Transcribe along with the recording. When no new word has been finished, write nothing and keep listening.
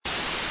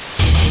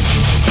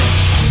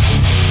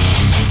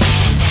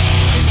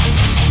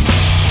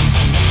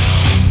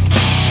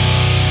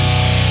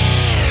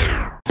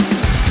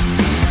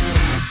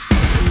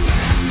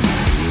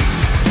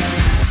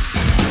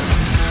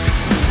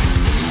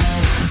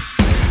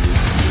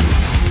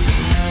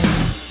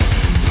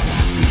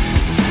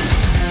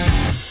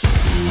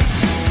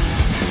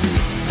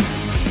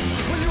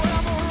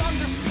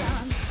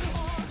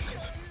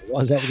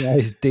What is up,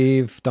 guys?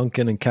 Dave,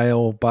 Duncan, and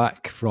Kyle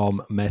back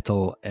from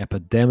Metal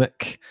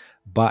Epidemic,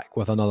 back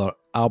with another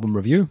album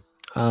review.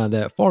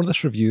 And for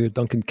this review,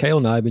 Duncan, Kyle,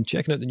 and I have been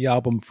checking out the new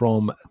album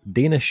from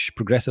Danish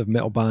progressive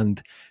metal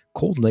band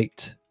Cold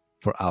Night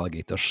for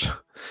Alligators.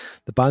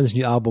 The band's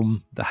new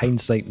album, The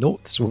Hindsight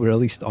Notes, will be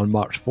released on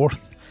March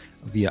 4th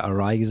via A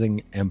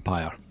Rising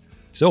Empire.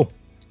 So,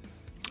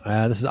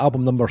 this is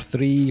album number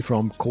 3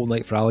 from Cold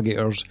Night for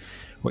Alligators,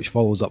 which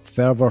follows up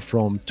Fervor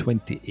from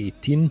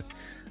 2018.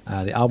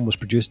 The album was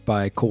produced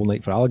by Cold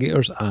Night for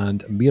Alligators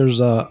and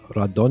Mirza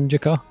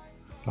Radonjica.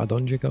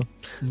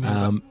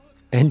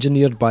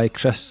 Engineered by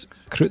Chris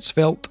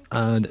Kreutzfeldt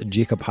and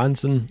Jacob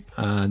Hansen,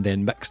 and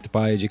then mixed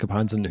by Jacob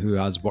Hansen, who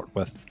has worked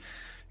with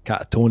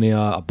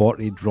Catatonia,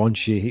 Aborted,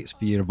 Raunchy,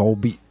 Hatesphere,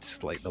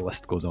 Volbeat, like the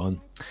list goes on.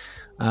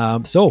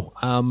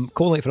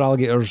 Cold Night for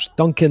Alligators.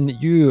 Duncan,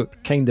 you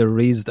kind of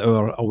raised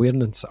our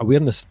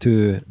awareness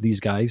to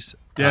these guys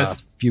a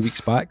few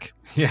weeks back.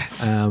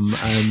 Yes.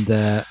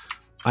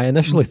 I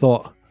initially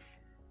thought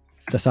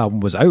this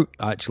album was out,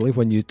 actually,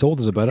 when you told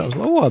us about it. I was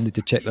like, I need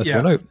to check this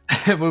one out.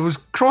 It was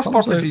cross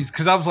purposes,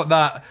 because I was like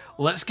that,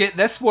 let's get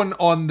this one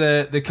on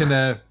the kind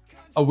of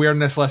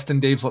awareness list, and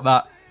Dave's like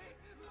that.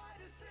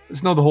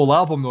 It's not the whole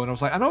album, though. And I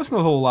was like, I know it's not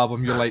the whole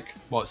album. You're like,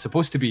 well, it's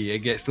supposed to be. It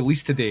gets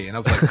released today. And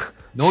I was like,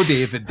 no,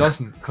 Dave, it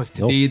doesn't, because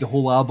today the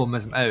whole album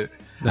isn't out.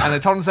 And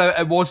it turns out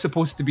it was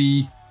supposed to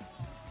be.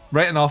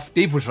 Right enough,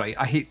 Dave was right.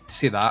 I hate to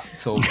say that,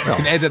 so you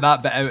can edit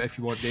that bit out if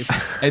you want, Dave.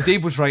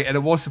 Dave was right, and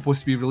it was supposed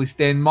to be released,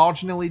 then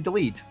marginally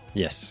delayed.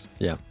 Yes,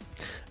 yeah.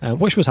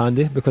 Which was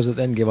handy, because it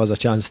then gave us a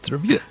chance to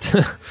review it.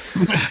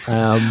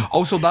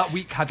 Also, that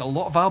week had a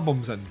lot of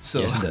albums in.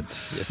 So. Yes,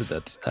 it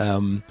did.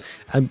 And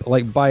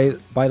like by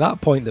that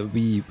point that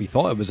we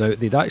thought it was out,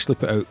 they'd actually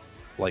put out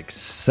like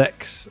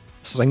 6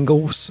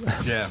 singles.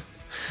 Yeah.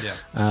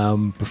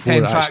 Before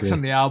 10 tracks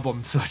on the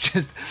album, so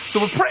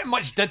we pretty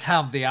much did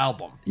have the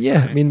album. Yeah,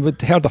 right? I mean, we'd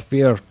heard a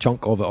fair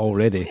chunk of it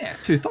already. Yeah,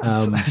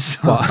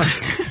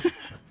 2/3.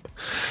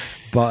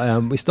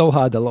 But we still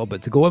had a little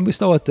bit to go, and we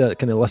still had to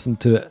kind of listen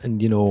to it,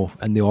 and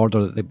in the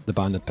order that the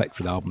band had picked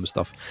for the album and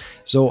stuff.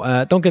 So,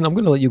 Duncan, I'm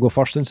going to let you go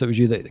first, since it was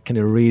you that kind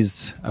of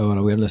raised our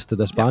awareness to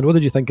this band. What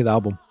did you think of the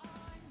album?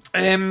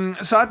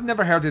 So I'd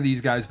never heard of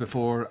these guys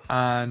before,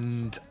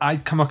 and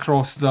I'd come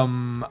across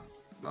them.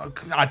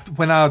 Let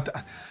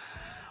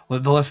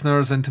the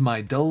listeners into my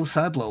dull,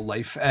 sad little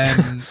life.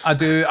 I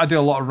do a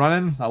lot of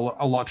running, a lot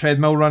of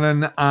treadmill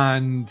running,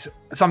 and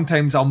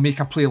sometimes I'll make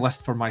a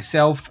playlist for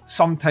myself.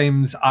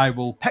 Sometimes I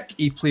will pick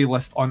a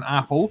playlist on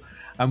Apple,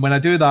 and when I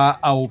do that,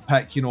 I'll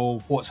pick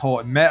what's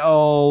hot in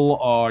metal,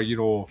 or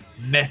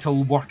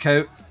metal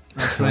workout.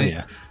 That's right.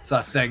 Yeah.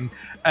 Sort of thing.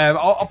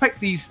 I'll pick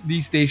these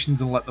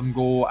stations and let them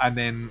go, and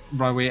then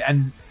run away.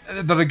 And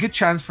they're a good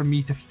chance for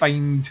me to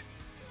find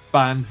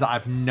bands that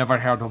I've never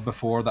heard of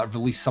before that have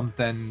released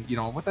something,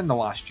 within the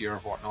last year or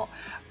whatnot.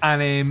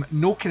 And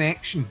No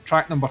Connection,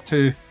 track number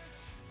 2,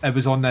 it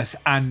was on this,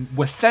 and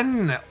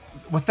within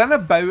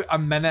about a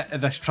minute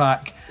of this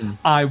track,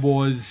 I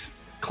was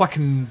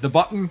clicking the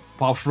button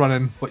whilst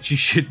running, which you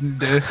shouldn't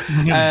do,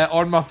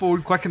 on my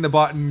phone, clicking the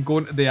button,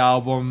 going to the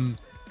album,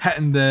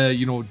 hitting the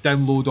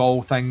download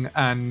all thing,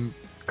 and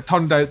it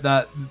turned out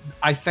that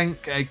I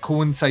think it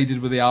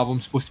coincided with the album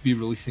supposed to be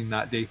releasing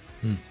that day.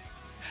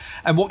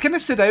 And what kind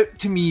of stood out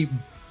to me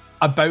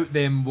about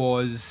them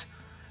was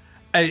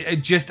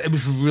it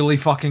was really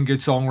fucking good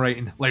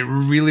songwriting. Like,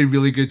 really,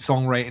 really good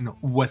songwriting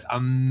with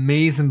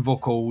amazing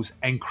vocals,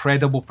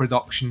 incredible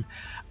production.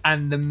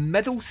 And the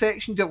middle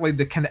section, like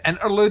the kind of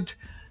interlude,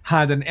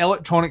 had an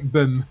electronic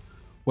boom,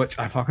 which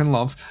I fucking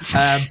love.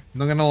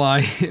 Not gonna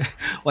lie.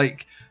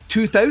 Like,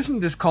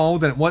 2000 is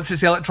called, and once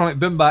it's electronic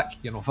boom back,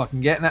 you're not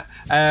fucking getting it.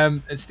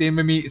 It's staying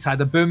with me. It's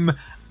had a boom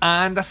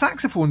and a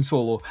saxophone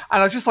solo,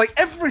 and I was just like,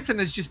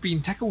 everything is just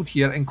being tickled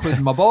here,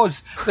 including my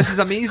boss. This is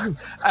amazing.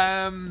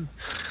 And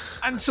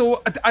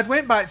so I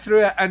went back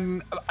through it,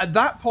 and at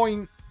that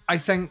point, I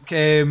think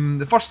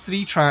the first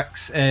 3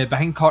 tracks,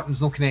 Behind Curtains,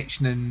 No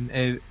Connection,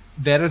 and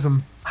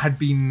Verism,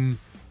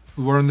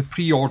 were in the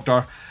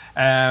pre-order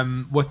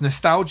with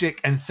Nostalgic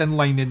and Thin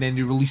Line, and then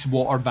they released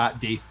Water that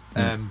day,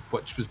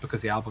 which was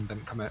because the album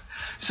didn't come out.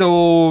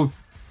 So,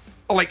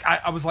 like,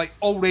 I was like,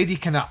 already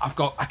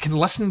I can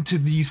listen to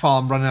these while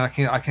I'm running.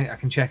 I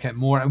can check out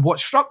more. And what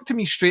struck to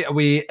me straight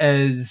away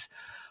is,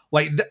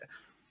 like,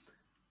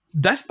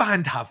 this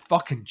band have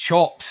fucking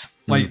chops.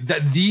 Like,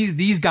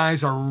 these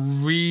guys are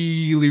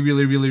really,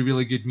 really, really,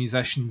 really good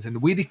musicians, and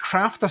the way they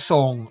craft a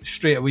song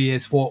straight away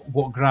is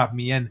what grabbed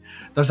me in.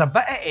 There's a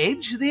bit of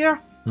edge there,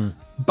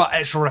 but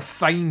it's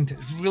refined.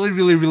 It's really,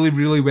 really, really,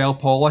 really well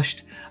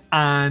polished.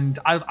 And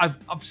I've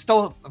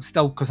still,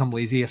 because I'm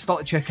lazy, I've still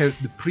to check out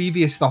the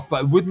previous stuff,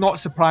 but it would not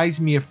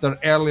surprise me if their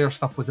earlier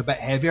stuff was a bit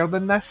heavier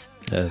than this.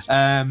 Yes.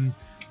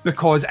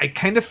 Because it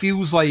kind of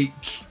feels like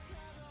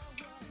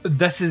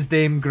this is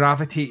them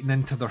gravitating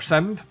into their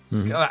sound.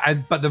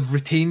 but they've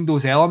retained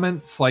those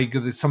elements. Like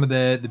some of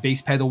the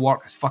bass pedal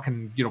work is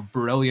fucking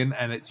brilliant,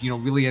 and it's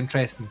really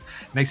interesting,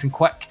 nice and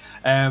quick.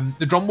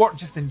 The drum work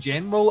just in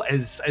general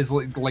is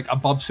like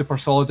above super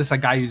solid. This is a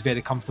guy who's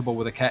very comfortable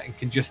with a kit and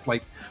can just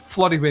like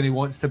flurry when he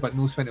wants to, but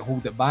knows when to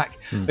hold it back.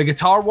 The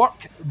guitar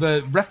work,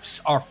 the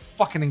riffs are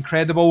fucking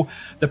incredible.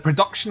 The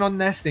production on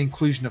this, the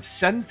inclusion of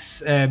synths,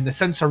 the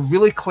synths are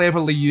really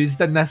cleverly used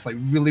in this, like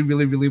really,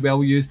 really, really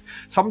well used.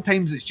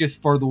 Sometimes it's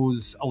just for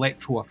those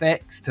electro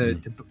effects to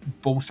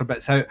bolster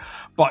bits out,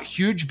 but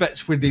huge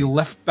bits where they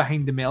lift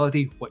behind the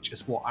melody, which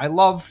is what I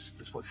love.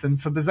 That's what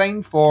synths are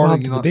designed for.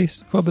 What about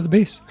the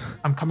bass?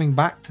 I'm coming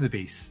back to the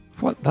bass.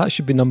 What? That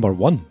should be number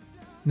one.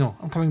 No,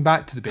 I'm coming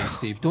back to the bass,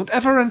 Steve. Don't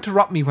ever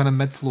interrupt me when I'm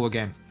mid-flow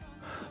again.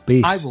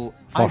 Bass I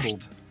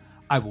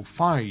will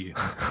fire you.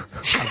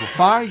 I will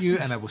fire you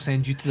and I will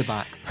send you to the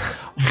back.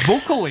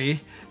 Vocally,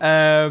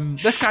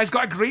 this guy's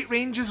got a great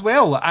range as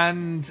well,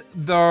 and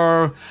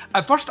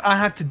at first I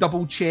had to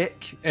double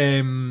check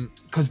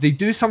because they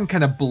do some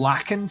kind of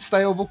blackened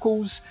style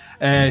vocals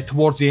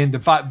towards the end.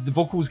 In fact, the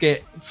vocals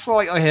get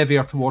slightly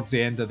heavier towards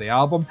the end of the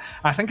album.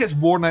 I think it's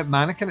Worn Out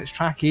Mannequin, it's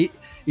track 8.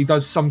 He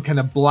does some kind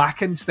of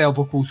blackened style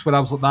vocals where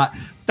I was like,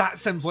 that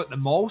sounds like the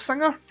Mall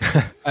singer.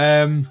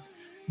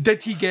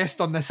 Did he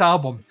guest on this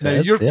album?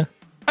 Yeah.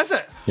 Is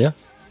it? Yeah.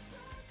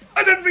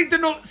 I didn't read the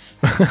notes.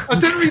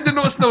 And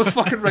I was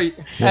fucking right.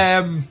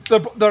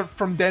 They're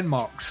from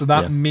Denmark, so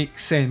that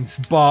makes sense.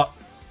 But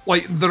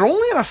like, they're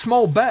only in a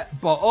small bit,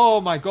 but oh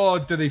my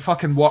god, do they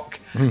fucking work?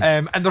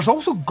 And there's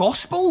also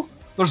gospel.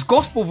 There's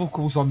gospel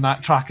vocals on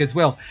that track as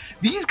well.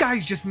 These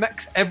guys just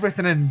mix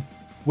everything in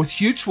with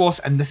huge swaths,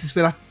 and this is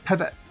where I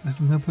pivot. This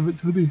is where I pivot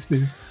to the bass,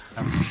 Dave.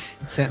 I'm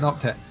setting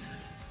up to it.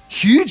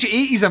 Huge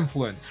 80s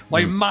influence,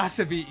 like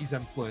massive 80s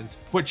influence,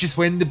 which is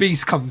when the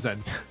bass comes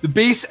in. The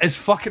bass is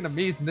fucking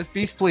amazing. This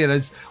bass player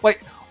is,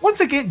 like, once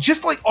again,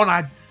 just like on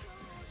a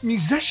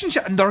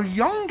musicianship, and they're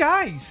young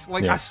guys.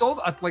 Like, I saw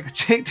that, like, I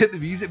checked out the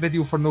music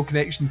video for No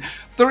Connection.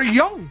 They're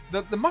young.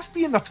 They must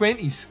be in their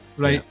 20s,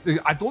 right? Yeah.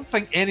 I don't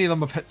think any of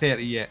them have hit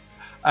 30 yet.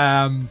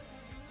 And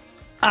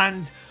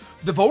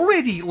they're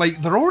already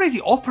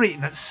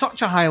operating at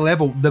such a high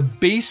level. The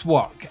bass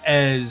work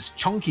is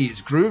chunky,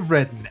 it's groove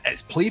ridden,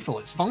 it's playful,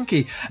 it's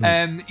funky.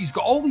 He's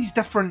got all these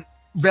different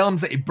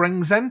realms that he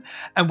brings in,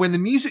 and when the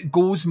music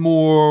goes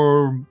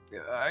more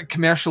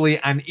commercially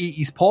and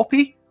 80s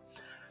poppy,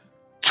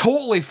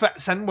 totally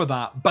fits in with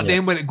that. But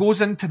then when it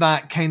goes into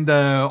that kind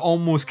of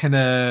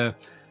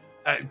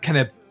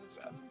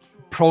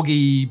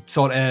proggy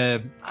sort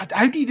of,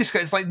 how do you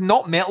describe it? It's like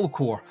not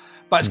metalcore,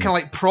 but it's kind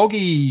of like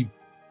proggy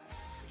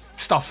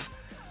stuff.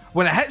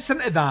 When it hits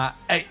into that,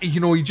 he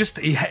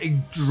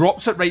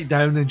drops it right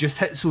down and just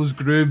hits those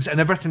grooves, and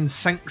everything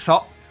syncs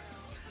up.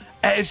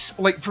 It is,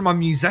 like, from a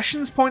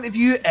musician's point of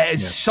view, it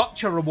is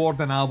such a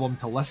rewarding album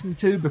to listen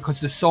to, because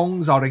the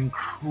songs are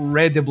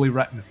incredibly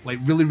written, like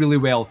really, really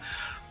well.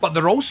 But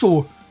they're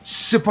also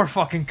super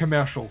fucking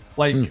commercial.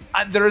 Like,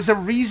 and there is a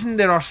reason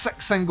there are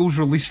 6 singles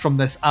released from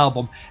this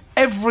album.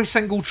 Every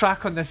single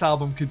track on this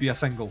album could be a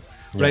single,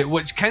 right?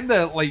 Which kind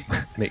of, like,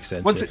 makes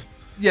sense.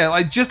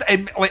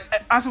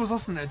 As I was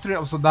listening through it, I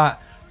was like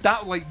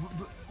that like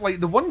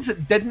the ones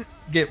that didn't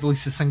get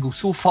released as singles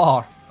so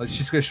far. Let's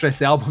just go stress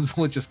the album's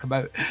only just come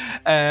out.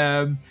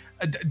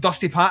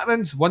 Dusty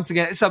Patterns, once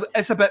again, it's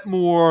a bit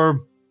more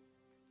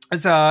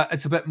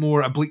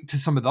oblique to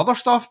some of the other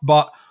stuff,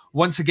 but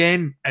once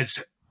again, it's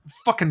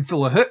fucking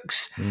full of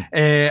hooks.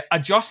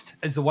 Adjust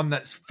is the one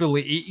that's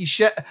fully 80s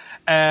shit.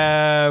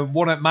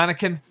 Worn Out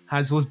Mannequin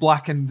has those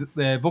blackened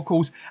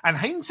vocals, and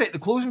Hindsight, the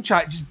closing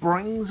track, just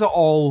brings it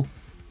all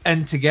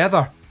in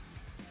together.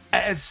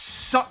 It is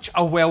such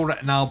a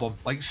well-written album,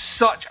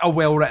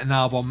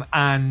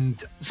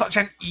 and such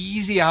an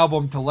easy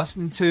album to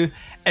listen to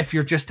if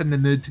you're just in the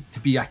mood to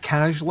be a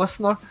casual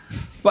listener.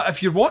 But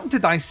if you're wanting to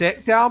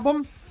dissect the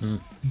album,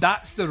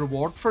 that's the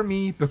reward for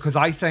me, because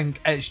I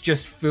think it's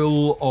just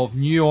full of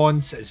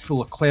nuance, it's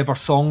full of clever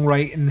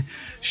songwriting,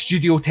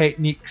 studio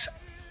techniques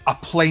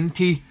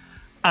aplenty,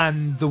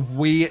 and the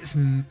way it's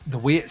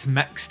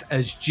mixed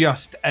is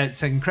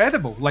it's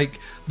incredible. Like,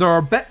 there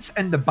are bits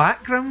in the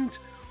background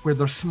where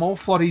there's small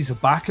flurries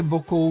of backing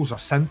vocals or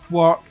synth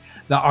work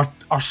that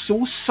are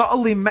so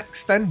subtly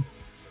mixed in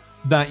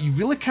that you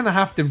really kind of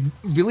have to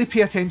really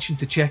pay attention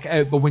to check it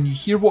out. But when you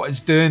hear what it's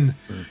doing,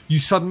 you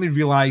suddenly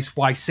realise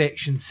why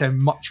sections sound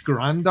much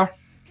grander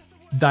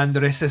than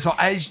the rest of it. So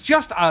it's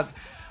just a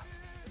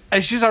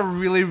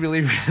really,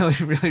 really, really,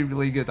 really,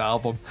 really good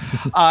album.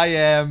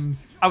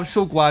 I was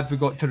so glad we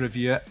got to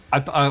review it.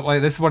 I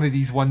this is one of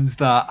these ones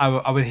that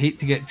I would hate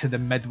to get to the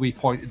midway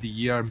point of the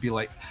year and be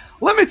like,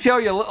 let me tell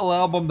you a little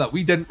album that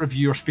we didn't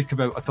review or speak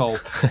about at all.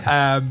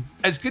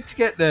 It's good to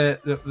get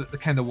the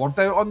kind of word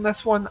out on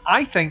this one.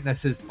 I think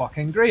this is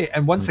fucking great.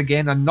 And once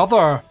again,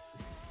 another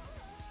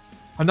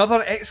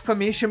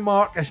exclamation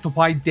mark as to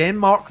why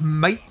Denmark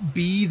might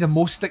be the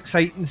most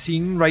exciting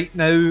scene right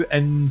now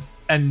in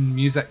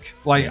music.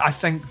 I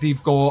think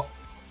they've got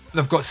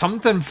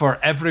something for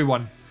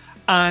everyone.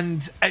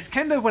 And it's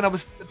kind of, when I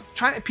was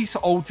trying to piece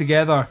it all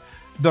together,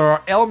 there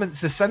are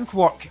elements. The synth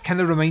work kind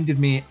of reminded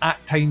me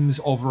at times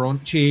of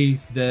Raunchy.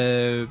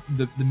 The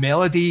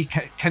melody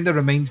kind of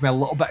reminds me a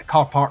little bit of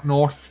Car Park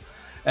North,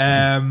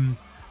 and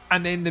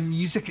then the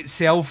music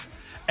itself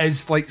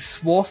is like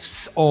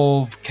swaths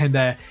of kind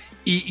of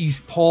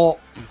 80s pop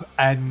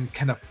and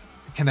kind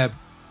of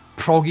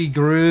proggy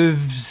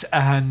grooves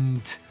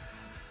and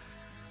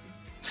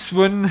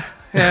swoon.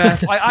 Yeah,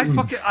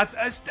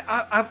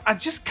 I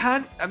just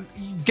can't.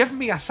 You give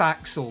me a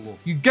sax solo.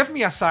 You give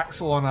me a sax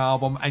solo on an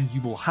album, and you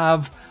will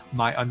have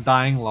my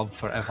undying love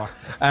forever.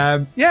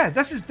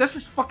 This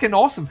is fucking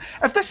awesome.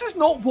 If this is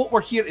not what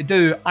we're here to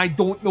do, I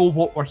don't know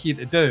what we're here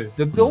to do.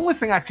 The only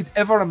thing I could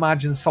ever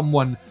imagine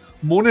someone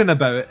moaning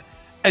about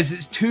is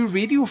it's too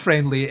radio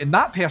friendly, and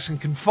that person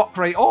can fuck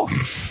right off.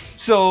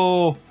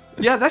 So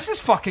yeah, this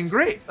is fucking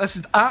great. This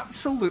is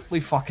absolutely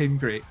fucking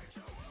great.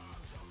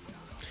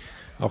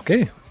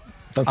 Okay.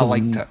 Duncan's I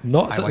liked it.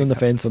 Not sitting on the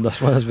fence on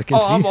this one, as we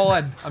can see. I'm all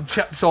in. I'm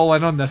chips all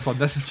in on this one.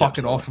 This is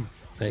fucking awesome.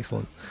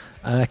 Excellent.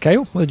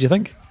 Kyle, what did you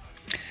think?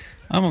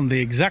 I'm on the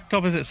exact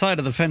opposite side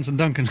of the fence than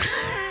Duncan.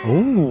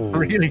 Oh,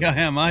 Really, I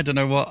am. I don't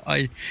know what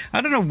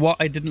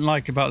I didn't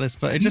like about this,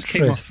 but it just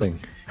came off.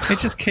 It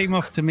just came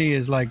off to me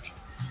as like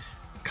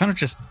kind of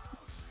just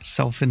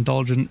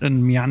self-indulgent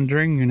and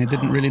meandering, and it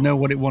didn't really know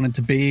what it wanted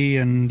to be,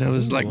 and there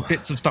was like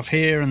bits of stuff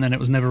here, and then it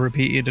was never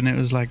repeated, and it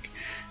was like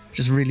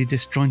just really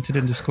disjointed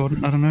and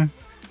discordant. I don't know.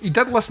 You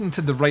did listen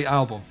to the right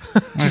album. I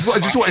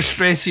just want to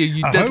stress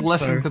you did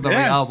listen to the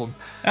right album.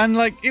 And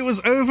like it was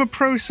over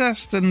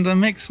processed, and the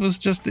mix was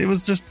just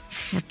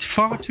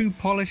far too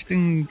polished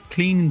and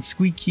clean and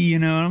squeaky, you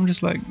know. And I'm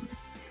just like,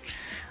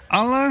 I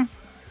don't know.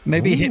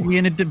 Maybe it hit me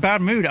in a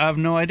bad mood. I have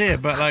no idea.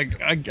 But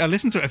like, I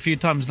listened to it a few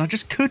times, and I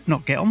just could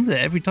not get on with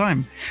it every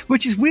time,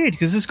 which is weird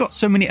because it's got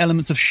so many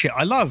elements of shit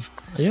I love.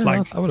 Yeah,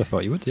 like, I would have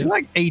thought you would. Yeah,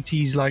 like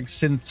 80s, like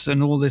synths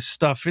and all this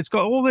stuff. It's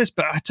got all this,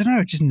 but I don't know.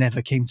 It just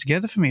never came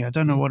together for me. I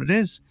don't know what it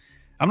is.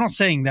 I'm not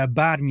saying they're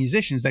bad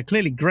musicians. They're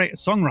clearly great at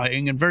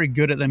songwriting and very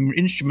good at them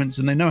instruments,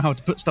 and they know how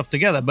to put stuff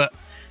together. But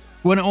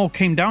when it all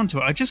came down to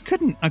it, I just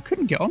couldn't. I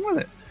couldn't get on with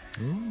it.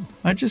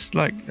 I just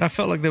I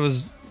felt like there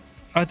was.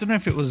 I don't know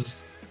if it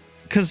was.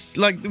 Because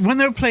like when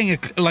they were playing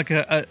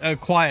a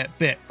quiet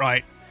bit,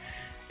 right,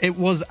 it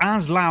was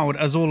as loud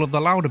as all of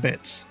the louder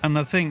bits, and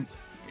I think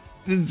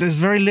there's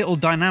very little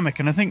dynamic,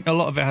 and I think a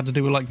lot of it had to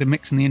do with like the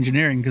mix and the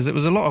engineering, because it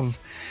was a lot of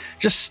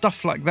just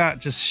stuff like that,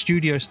 just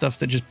studio stuff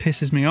that just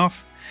pisses me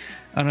off.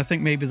 And I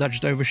think maybe that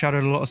just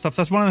overshadowed a lot of stuff.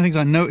 That's one of the things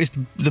I noticed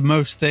the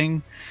most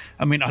thing.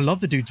 I mean, I love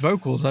the dude's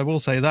vocals, I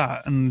will say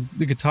that. And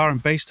the guitar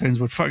and bass tones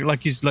were,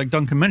 like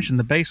Duncan mentioned,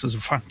 the bass was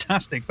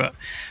fantastic. But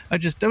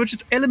there were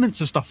just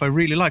elements of stuff I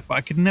really liked, but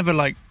I could never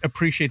like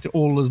appreciate it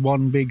all as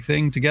one big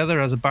thing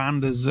together as a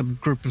band, as a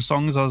group of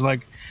songs. I was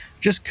like,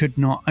 just could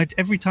not.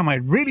 Every time I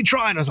really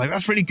tried, I was like,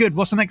 that's really good.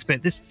 What's the next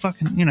bit? This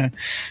fucking, you know,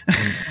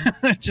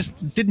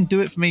 just didn't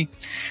do it for me.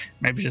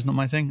 Maybe it's just not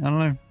my thing. I don't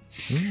know.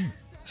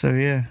 So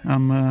yeah,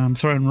 I'm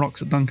throwing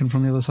rocks at Duncan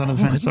from the other side of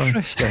the fence. Sorry.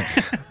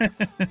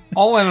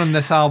 All in on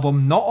this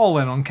album, not all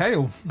in on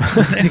Kyle.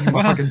 Taking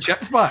my fucking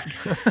chips back.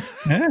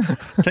 Yeah,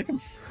 take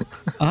them.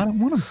 I don't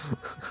want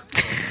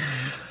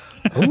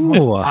them.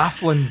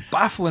 Most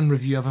baffling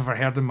review I've ever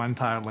heard in my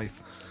entire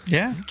life.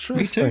 Yeah,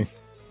 me too.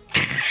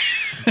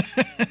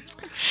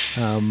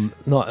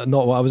 Not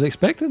what I was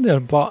expecting there,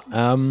 but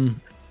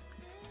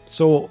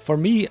so for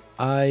me,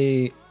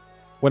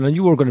 when I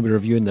knew we were going to be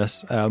reviewing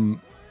this,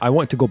 I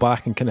wanted to go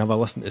back and kind of have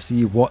a listen to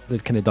see what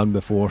they'd kind of done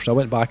before. So I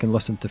went back and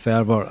listened to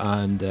Fervour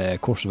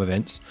and Course of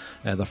Events,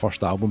 their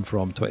first album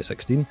from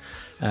 2016.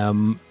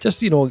 Just,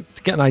 to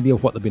get an idea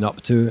of what they've been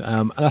up to.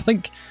 And I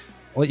think,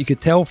 like, you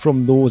could tell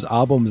from those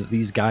albums that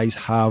these guys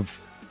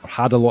have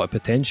had a lot of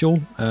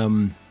potential.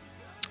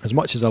 As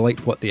much as I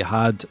liked what they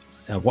had,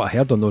 what I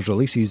heard on those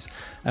releases,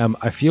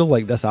 I feel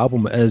like this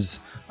album is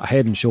a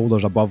head and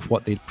shoulders above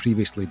what they'd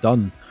previously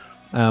done.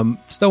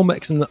 Still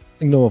mixing,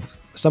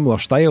 similar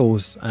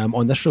styles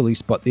on this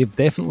release, but they've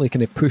definitely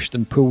kind of pushed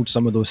and pulled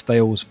some of those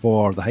styles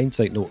for the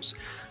Hindsight notes.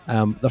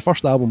 Their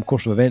first album,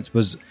 Course of Events,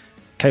 was,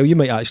 Kyle, you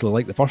might actually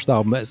like the first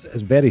album. It's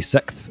very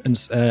sixth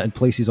in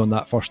places on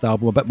that first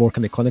album, a bit more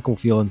kind of clinical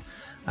feeling.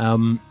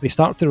 They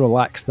start to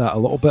relax that a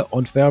little bit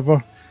on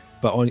Fervour,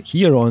 but on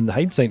the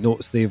Hindsight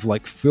notes, they've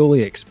like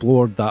fully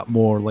explored that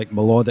more like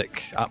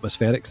melodic,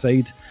 atmospheric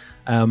side.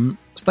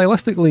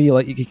 Stylistically,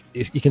 like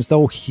you can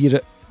still hear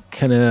it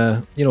kind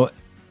of,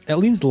 it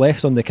leans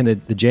less on the kind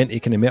of the genty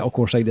kind of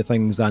metalcore side of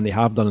things than they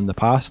have done in the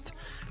past.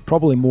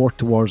 Probably more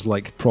towards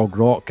like prog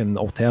rock and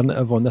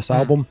alternative on this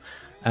album.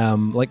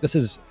 Like this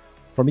is,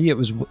 for me,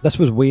 this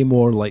was way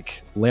more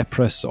like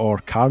Leprous or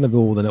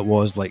Carnival than it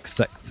was like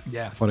Sixth,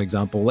 for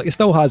example. Like it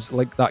still has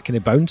like that kind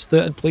of bounce to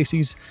it in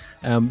places.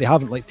 They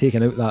haven't like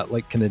taken out that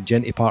like kind of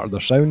genty part of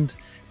their sound,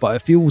 but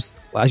it feels,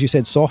 as you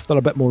said, softer,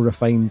 a bit more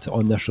refined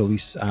on this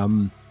release.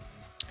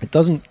 It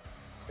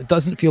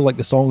doesn't feel like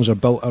the songs are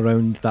built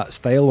around that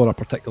style or a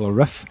particular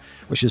riff,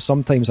 which is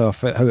sometimes how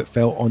it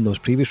felt on those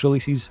previous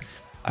releases.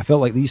 I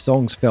felt like these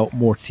songs felt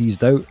more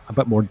teased out, a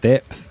bit more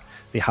depth.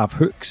 They have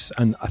hooks,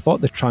 and I thought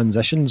the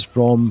transitions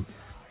from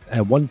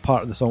one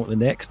part of the song to the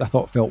next, I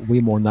thought felt way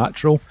more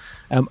natural.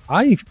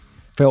 I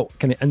felt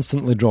kind of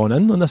instantly drawn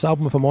in on this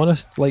album, if I'm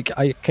honest. Like,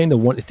 I kind of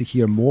wanted to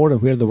hear more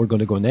and where they were going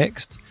to go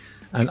next.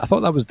 And I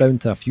thought that was down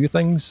to a few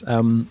things.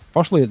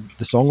 Firstly,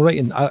 the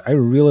songwriting. I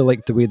really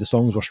liked the way the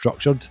songs were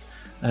structured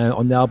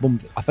on the album.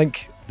 I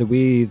think the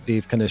way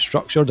they've kind of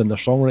structured and their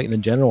songwriting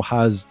in general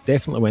has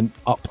definitely went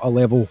up a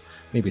level,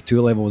 maybe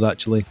 2 levels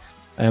actually.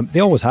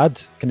 They always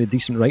had kind of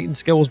decent writing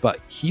skills, but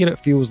here it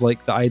feels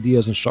like the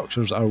ideas and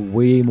structures are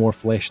way more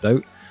fleshed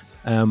out.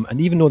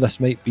 And even though this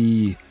might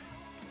be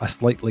a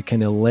slightly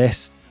kind of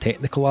less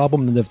technical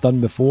album than they've done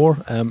before,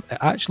 it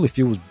actually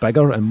feels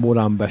bigger and more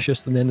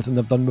ambitious than anything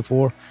they've done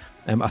before.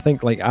 I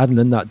think like adding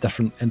in that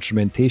different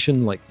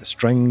instrumentation, like the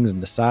strings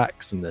and the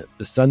sax and the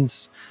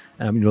synths,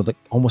 like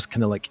almost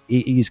kind of like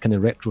 80s kind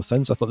of retro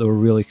synths, I thought they were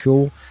really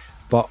cool.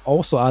 But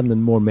also adding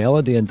in more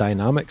melody and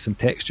dynamics and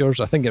textures,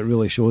 I think it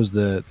really shows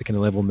the kind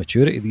of level of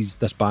maturity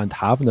this band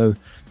have now.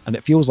 And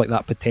it feels like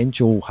that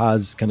potential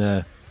has kind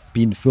of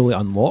been fully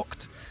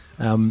unlocked.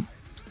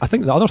 I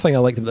think the other thing I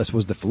liked about this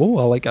was the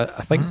flow. I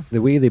think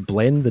the way they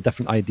blend the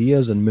different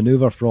ideas and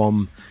maneuver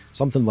from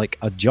something like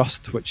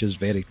Adjust, which is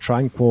very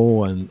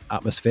tranquil and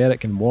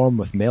atmospheric and warm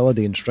with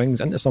melody and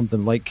strings, into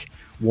something like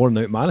Worn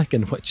Out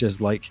Mannequin, which is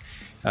like,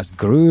 that's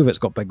groove, it's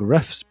got big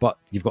riffs, but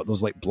you've got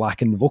those like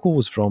blackened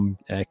vocals from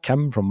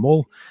Kim from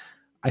Mole.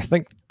 I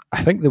think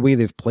the way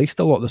they've placed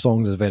a lot of the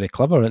songs is very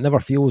clever. It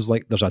never feels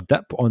like there's a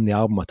dip on the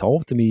album at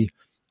all to me.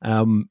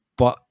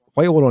 But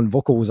while we're on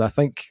vocals, I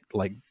think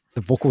like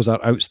the vocals are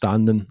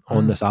outstanding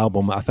on this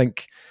album. I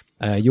think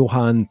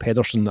Johan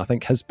Pedersen, I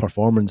think his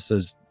performance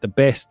is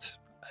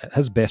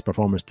his best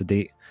performance to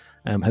date.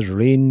 His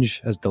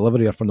range, his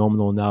delivery are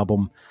phenomenal on the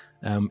album.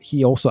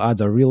 He also adds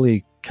a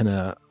really kind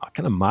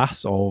of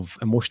mass of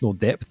emotional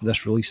depth to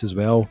this release as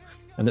well.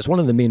 And it's one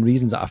of the main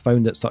reasons that I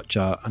found it such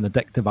an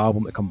addictive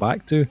album to come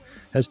back to.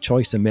 His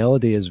choice of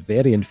melody is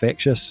very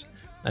infectious.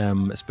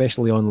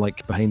 Especially on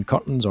like Behind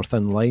Curtains or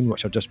Thin Line,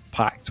 which are just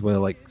packed with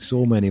like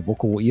so many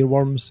vocal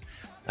earworms.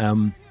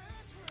 And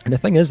the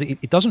thing is, he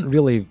doesn't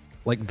really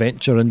like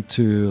venture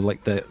into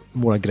like the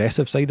more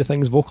aggressive side of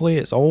things vocally.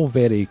 It's all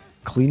very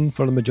clean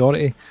for the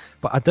majority,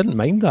 but I didn't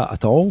mind that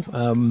at all.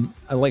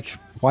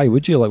 Why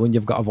would you, like, when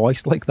you've got a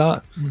voice like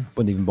that?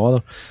 Wouldn't even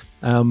bother.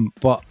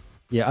 But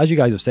yeah, as you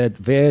guys have said,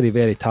 very,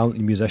 very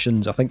talented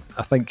musicians. I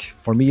think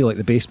for me, like,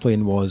 the bass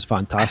playing was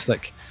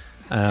fantastic.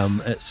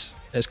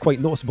 It's quite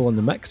noticeable in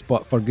the mix,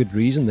 but for good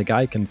reason. The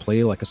guy can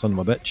play like a son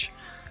of a bitch.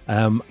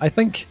 I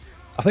think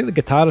the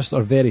guitarists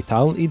are very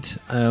talented.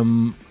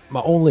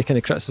 My only kind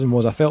of criticism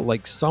was I felt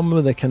like some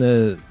of the kind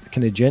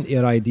of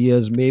gentler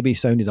ideas maybe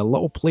sounded a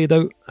little played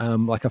out.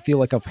 Like, I feel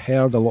like I've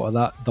heard a lot of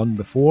that done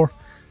before.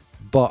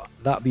 But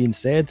that being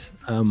said,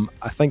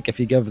 I think if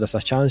you give this a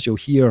chance, you'll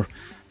hear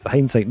the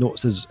Hindsight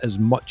Notes is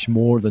much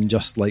more than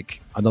just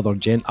like another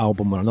gent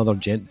album or another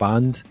gent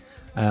band.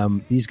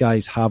 These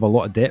guys have a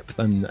lot of depth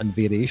and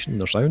variation in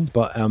their sound.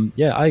 But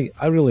I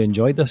really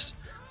enjoyed this.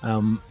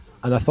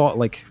 And I thought,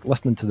 like,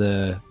 listening to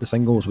the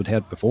singles we'd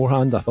heard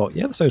beforehand, I thought,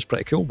 yeah, that sounds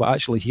pretty cool. But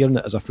actually hearing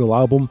it as a full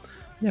album,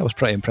 yeah, I was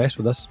pretty impressed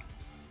with this.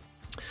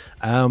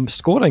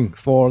 Scoring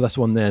for this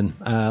one then.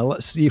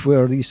 Let's see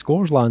where these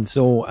scores land.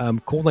 So,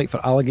 Cold Night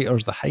for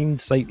Alligators, the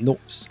Hindsight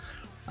Notes.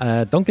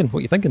 Duncan, what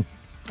are you thinking?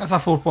 That's a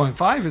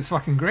 4.5. It's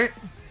fucking great.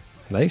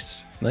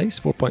 Nice.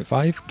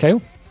 4.5.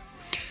 Kyle?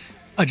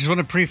 I just want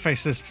to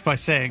preface this by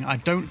saying I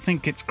don't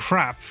think it's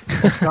crap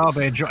or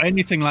garbage or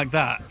anything like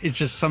that. It's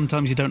just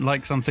sometimes you don't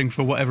like something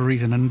for whatever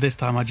reason, and this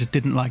time I just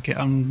didn't like it.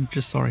 I'm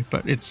just sorry,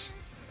 but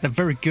they're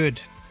very good,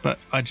 but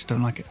I just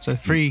don't like it. So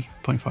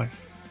 3.5.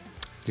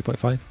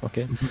 3.5,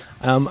 okay.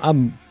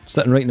 I'm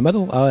sitting right in the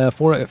middle.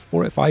 4 out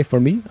of 5 for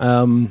me.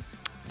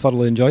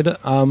 Thoroughly enjoyed it.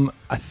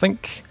 I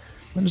think,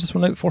 when is this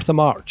one out? 4th of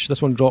March.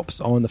 This one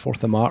drops on the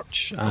 4th of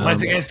March.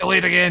 Unless it gets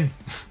delayed again.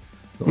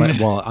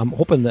 Well, I'm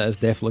hoping that it's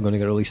definitely going to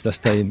get released this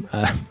time.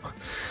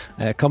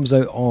 It comes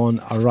out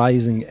on A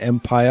Rising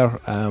Empire.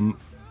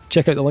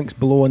 Check out the links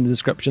below in the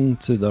description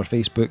to their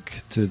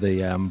Facebook, to the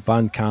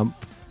Bandcamp,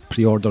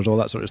 pre-orders, all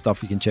that sort of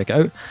stuff. You can check it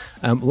out.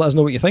 Let us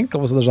know what you think.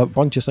 Obviously, there's a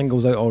bunch of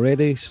singles out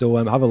already, so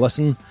have a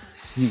listen,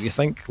 see what you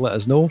think, let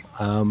us know.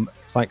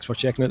 Thanks for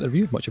checking out the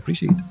review, much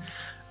appreciated.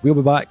 We'll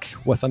be back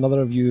with another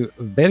review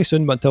very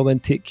soon, but until then,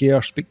 take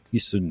care. Speak to you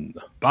soon.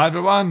 Bye,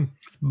 everyone.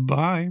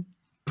 Bye.